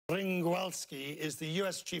Ringwalski is the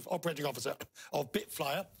U.S. Chief Operating Officer of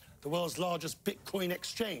Bitflyer, the world's largest Bitcoin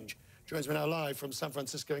exchange. Joins me now live from San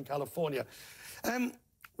Francisco in California.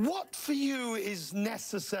 What for you is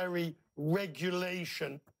necessary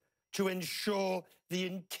regulation to ensure the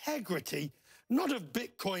integrity, not of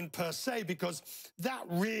Bitcoin per se, because that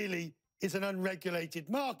really is an unregulated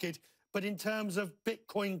market, but in terms of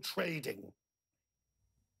Bitcoin trading?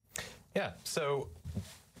 Yeah, so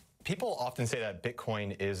people often say that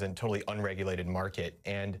Bitcoin is a totally unregulated market,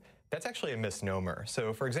 and that's actually a misnomer.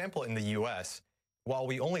 So for example, in the US, while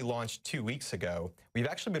we only launched 2 weeks ago, we've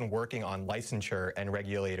actually been working on licensure and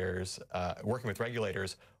regulators, working with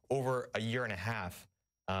regulators over a year and a half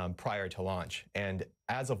prior to launch. And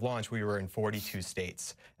as of launch, we were in 42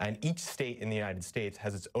 states. And each state in the United States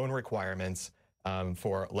has its own requirements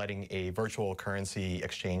for letting a virtual currency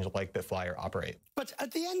exchange like Bitflyer operate. But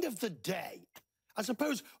at the end of the day, I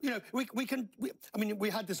suppose, you know, we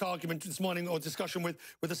had this argument this morning or discussion with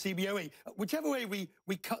the CBOE. Whichever way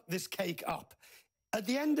we cut this cake up, at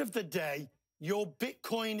the end of the day, your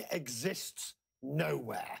Bitcoin exists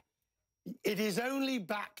nowhere. It is only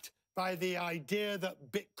backed by the idea that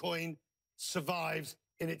Bitcoin survives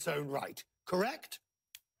in its own right, correct?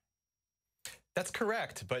 That's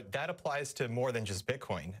correct, but that applies to more than just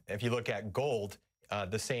Bitcoin. If you look at gold,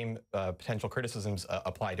 the same potential criticisms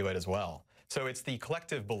apply to it as well. So it's the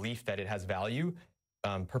collective belief that it has value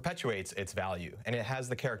perpetuates its value, and it has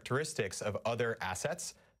the characteristics of other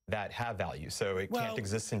assets that have value. So it can't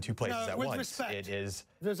exist in two places at once. Respect, it is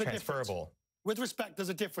Difference. transferable. With respect, there's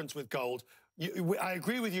a difference with gold. I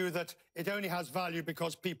agree with you that it only has value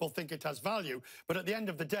because people think it has value. But at the end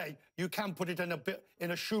of the day, you can put it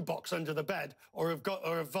in a shoebox under the bed or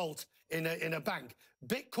a vault in a bank.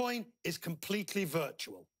 Bitcoin is completely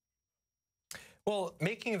virtual. Well,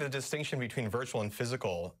 making the distinction between virtual and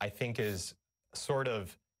physical, I think, is sort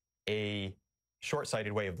of a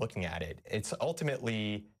short-sighted way of looking at it. It's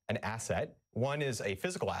ultimately an asset. One is a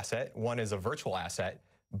physical asset, one is a virtual asset,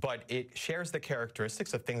 but it shares the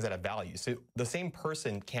characteristics of things that have value. So the same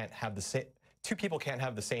person can't have the same, two people can't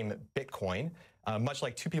have the same Bitcoin, much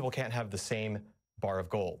like two people can't have the same bar of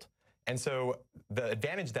gold. And so the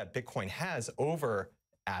advantage that Bitcoin has over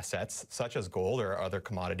assets, such as gold or other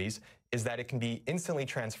commodities, is that it can be instantly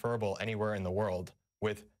transferable anywhere in the world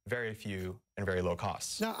with very few and very low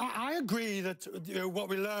costs. Now, I agree that what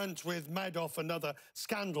we learned with Madoff and other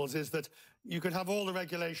scandals is that you can have all the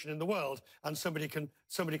regulation in the world and somebody can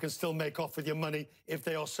still make off with your money if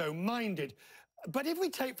they are so minded. But if we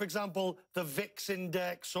take, for example, the VIX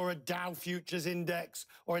index or a Dow Futures index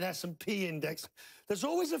or an S&P index, there's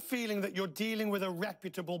always a feeling that you're dealing with a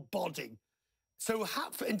reputable body. So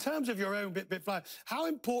in terms of your own Bitflyer, how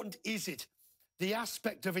important is it, the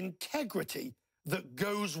aspect of integrity that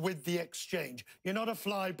goes with the exchange? You're not a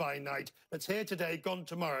fly-by-night that's here today, gone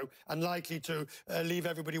tomorrow, and likely to leave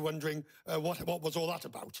everybody wondering what was all that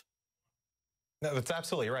about. No, that's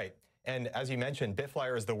absolutely right. And as you mentioned,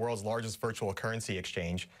 Bitflyer is the world's largest virtual currency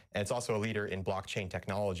exchange, and it's also a leader in blockchain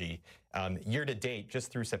technology. Year to date,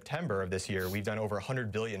 just through September of this year, we've done over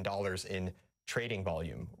 $100 billion in trading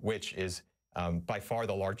volume, which is by far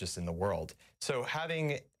the largest in the world. So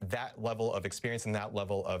having that level of experience and that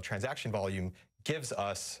level of transaction volume gives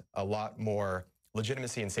us a lot more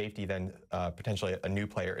legitimacy and safety than potentially a new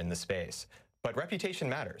player in the space. But reputation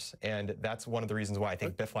matters, and that's one of the reasons why I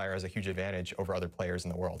think Bitflyer has a huge advantage over other players in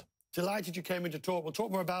the world. Delighted you came in to talk. We'll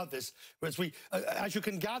talk more about this. As you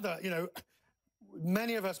can gather, you know,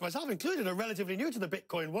 many of us, myself included, are relatively new to the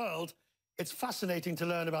Bitcoin world. It's fascinating to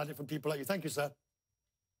learn about it from people like you. Thank you, sir.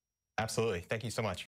 Absolutely. Thank you so much.